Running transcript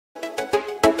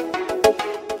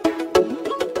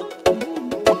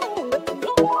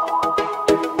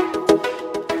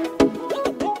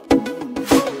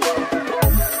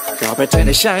ราะเธอใ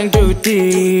นช่างดูดี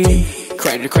ใคร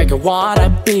หรือใครก็ wanna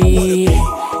be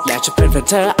อยากจะเป็นแฟน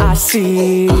เธอ I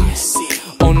see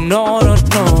Oh no no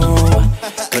no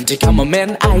คนที่เข้ามาเม้น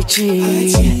IG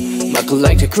มาก็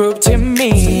like เธอกรุ๊ปที่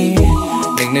มี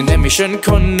หนึ่งในนั้นมีฉันค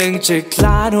นหนึ่งจะคล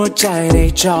าดหัวใจใน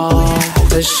จอ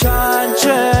แต่ฉันจ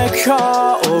ะขอ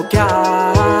โอกา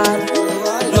ส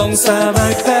ลงสมั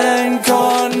ครเป็นค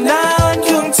นนั้นข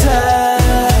องเธอ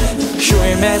ช่วย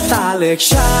เมตตาเลือก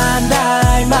ฉันได้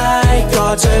ไหมก็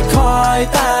จะคอย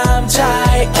ตามใจ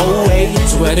Oh wait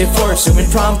 24 so มัน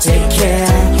พร้อม take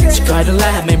care จะคอยดูแล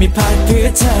ไม่มีพักเพื่อ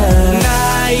เธอน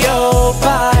โยบ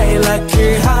ายหลักคื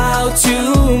อ how to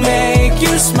make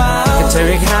you smile แค่เธอเ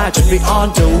รียกหาจะbe on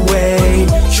the way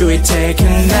ช่วยเทคะ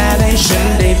แนนให้ฉัน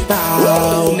ได้เปล่า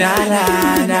นานา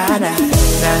นานา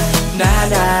นานา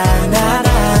นานา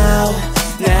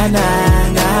นา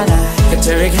นานาแค่เธ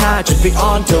อเรียกหาจะ be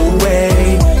on the way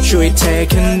ช่วยเท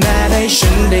คะแนนให้ฉั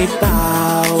นได้เปล่า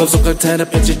ความสุขของเธอน่ะ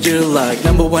เป็นจะยืนหลัก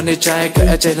number one ในใจก็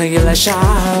อาจจะในเวลาเช้า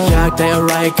อยากได้อะไ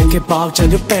รก็แค่บอกฉัน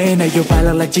จะไปนโยบายห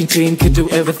ลักจริงๆคือ do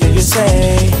everything you say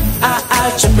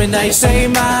จะไปไหน say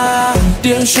มาเ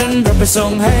ดี๋ยวฉันรับไปส่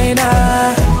งให้นะ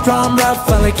พร้อมรับ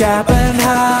ฟังและแก้ปัญห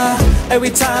า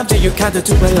every time จะอยู่ข้างเธอ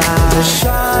ทุกเวลา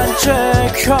ฉันจะ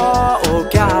ขอโอ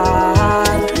กา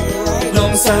สล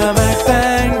งสมัครเป็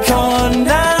นคน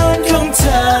นั้นของเธ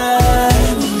อ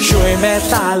ช่วยเมต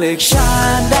ตาเลือกฉั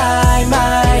นได้ไหม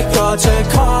ก็จะ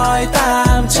คอยตา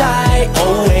มใจ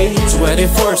Oh wait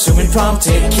 24 so มันพร้อม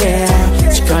take care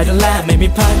จะคอยดูแลไม่มี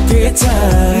พักเพื่อเธอ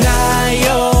นโย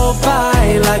บาย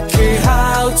หลักคือ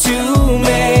how to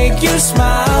make you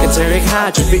smile แค่เธอเรียกหา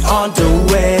จะ be on the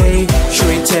way ช่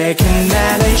วยเทคะแน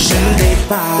นให้ฉันได้เ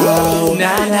ปล่าน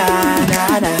านานา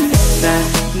นานา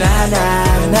นานา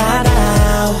นา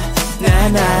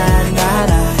นา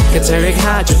นาแค่เธอเรียกห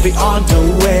าจะ be on the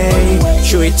way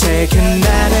ช่วยเทคะแน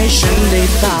นให้ฉันได้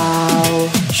เปล่า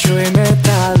ช่วยเมตต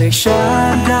าเลือกฉั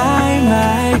นได้ไหม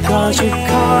ก็จะ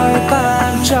คอยตา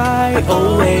มใจ Oh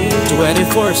wait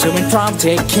 24 so มันพร้อม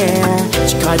take care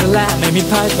จะคอยดูแลไม่มี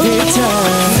พักเพื่อเธอ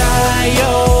นโย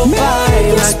บาย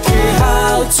หลักคือ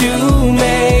how to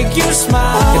make you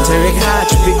smile แค่เธอเรียกหา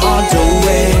จะ be on the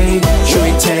way ช่ว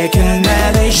ยเทคะแน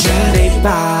นให้ฉันได้เป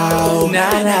ล่านา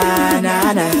นานา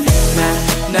นานา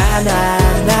นานา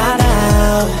นานา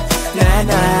นา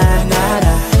นาน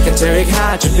าแค่เธอเรียกหา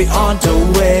จะ be on the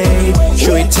way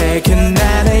ช่วยเทคะแน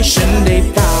นให้ฉันได้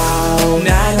เปล่าน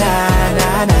านาน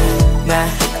านานา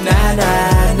นานา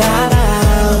นา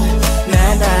นา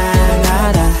นานา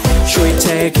นาช่วยเท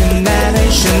คะแนนให้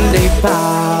ฉันได้เปล่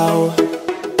า